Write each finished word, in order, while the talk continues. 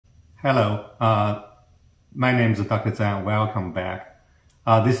Hello, my name is Dr. Zhang. Welcome back.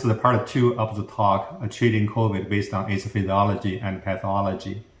 This is part 2 of the talk, treating COVID based on its physiology and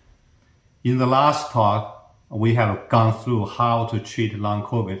pathology. In the last talk, we have gone through how to treat long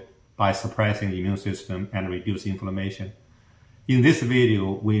COVID by suppressing the immune system and reduce inflammation. In this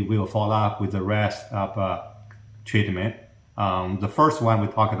video, we will follow up with the rest of treatment. The first one, we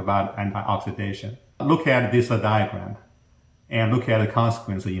talked about antioxidation. Look at this diagram and look at the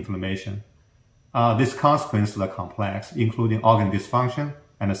consequence of inflammation. These consequences are complex, including organ dysfunction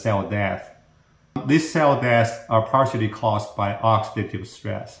and cell death. These cell deaths are partially caused by oxidative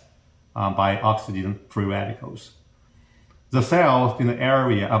stress, by oxygen-free radicals. The cells in the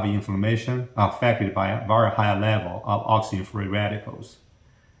area of inflammation are affected by a very high level of oxygen-free radicals,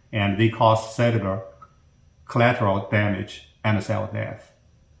 and they cause cellular collateral damage and cell death.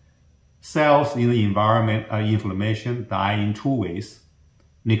 Cells in the environment of inflammation die in 2 ways: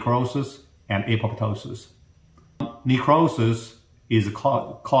 necrosis and apoptosis. Necrosis is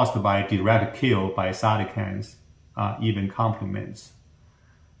caused by direct kill by cytokines, even complements.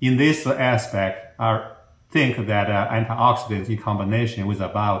 In this aspect, I think that antioxidants in combination with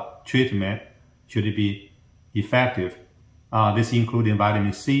about treatment should be effective. This including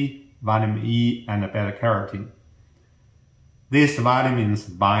vitamin C, vitamin E, and beta-carotene. These vitamins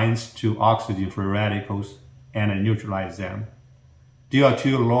bind to oxygen-free radicals and neutralize them. Due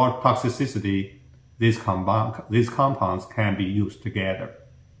to low toxicity, these compounds can be used together.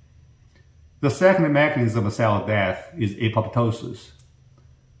 The second mechanism of cell death is apoptosis.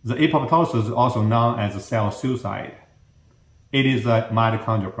 The apoptosis is also known as cell suicide. It is a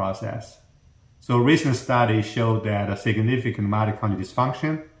mitochondrial process. So recent studies show that a significant mitochondrial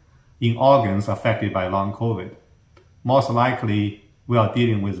dysfunction in organs affected by long COVID. Most likely, we are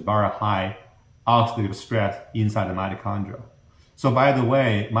dealing with very high oxidative stress inside the mitochondria. So by the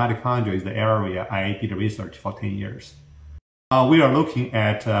way, mitochondria is the area I did research for 10 years. We are looking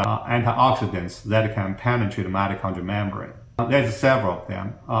at antioxidants that can penetrate the mitochondrial membrane. There's several of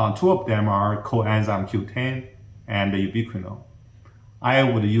them. 2 of them are coenzyme Q10 and ubiquinol. I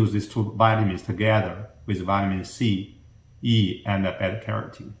would use these 2 vitamins together with vitamin C, E, and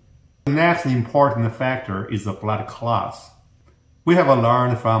beta-carotene. The next important factor is the blood clots. We have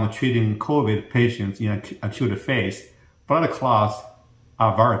learned from treating COVID patients in acute phase, blood clots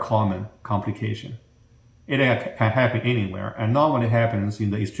are a very common complication. It can happen anywhere and normally happens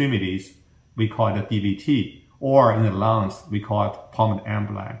in the extremities, we call it DVT, or in the lungs, we call it pulmonary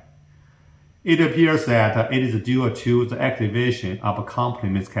emboli. It appears that it is due to the activation of a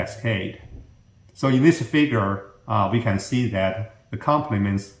complement cascade. So in this figure, we can see that the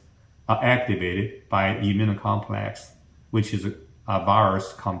complements are activated by immune complex, which is a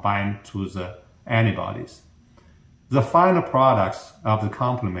virus combined to the antibodies. The final products of the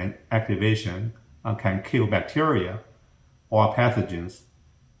complement activation can kill bacteria or pathogens,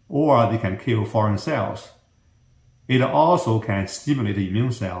 or they can kill foreign cells. It also can stimulate the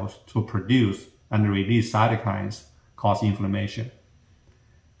immune cells to produce and release cytokines, cause inflammation.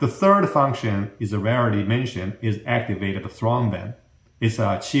 The third function is rarely mentioned, is activated thrombin. It's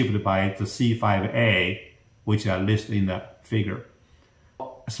achieved by the C5a, which are listed in the figure.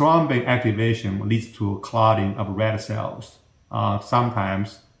 Thrombin activation leads to clotting of red cells.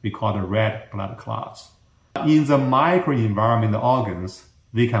 Sometimes we call it red blood clots. In the microenvironment organs,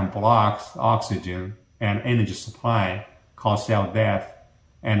 they can block oxygen and energy supply, cause cell death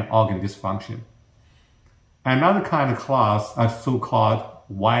and organ dysfunction. Another kind of clots are so-called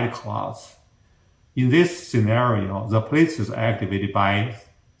white clots. In this scenario, the platelets are activated by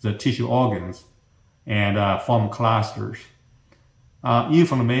the tissue organs and form clusters.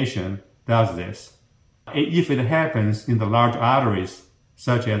 Inflammation does this. If it happens in the large arteries,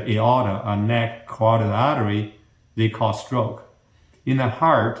 such as aorta or neck carotid artery, they cause stroke. In the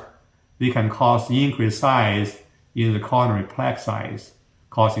heart, they can cause increased size in the coronary plaque size,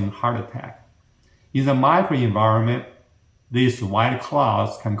 causing heart attack. In the microenvironment, these white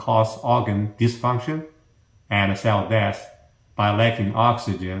clots can cause organ dysfunction and cell death by lacking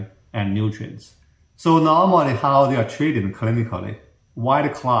oxygen and nutrients. So normally how they are treated clinically,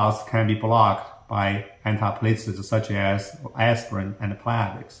 white clots can be blocked by antiplatelets such as aspirin and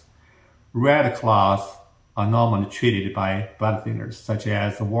Plavix. Red clots are normally treated by blood thinners such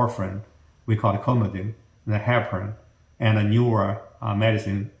as warfarin, we call it Coumadin, the heparin, and a newer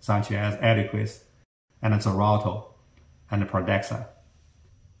medicine such as Eliquis and Xarelto and Pradaxa.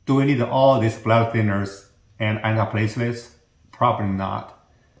 Do we need all these blood thinners and antiplatelets? Probably not.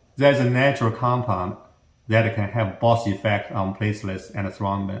 There's a natural compound that can have both effect on platelets and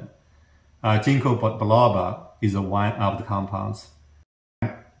thrombin. Ginkgo biloba is one of the compounds.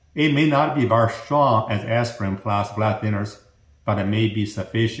 It may not be very strong as aspirin plus blood thinners, but it may be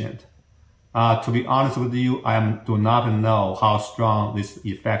sufficient. To be honest with you, I do not know how strong these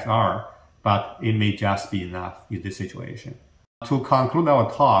effects are, but it may just be enough in this situation. To conclude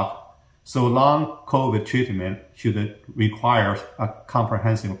our talk, so long COVID treatment should require a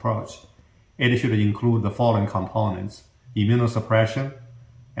comprehensive approach. It should include the following components: immunosuppression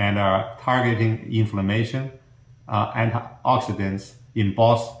and targeting inflammation, antioxidants in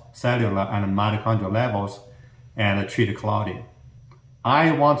both cellular and mitochondrial levels, and treat clotting.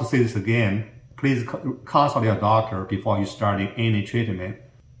 I want to say this again. Please consult your doctor before you start any treatment.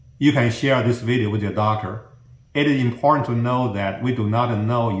 You can share this video with your doctor. It is important to know that we do not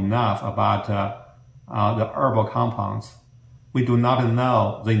know enough about the herbal compounds. We do not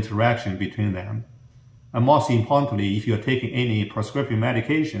know the interaction between them. And most importantly, if you're taking any prescription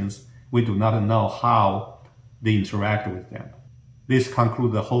medications, we do not know how they interact with them. This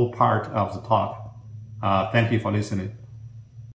concludes the whole part of the talk. Thank you for listening.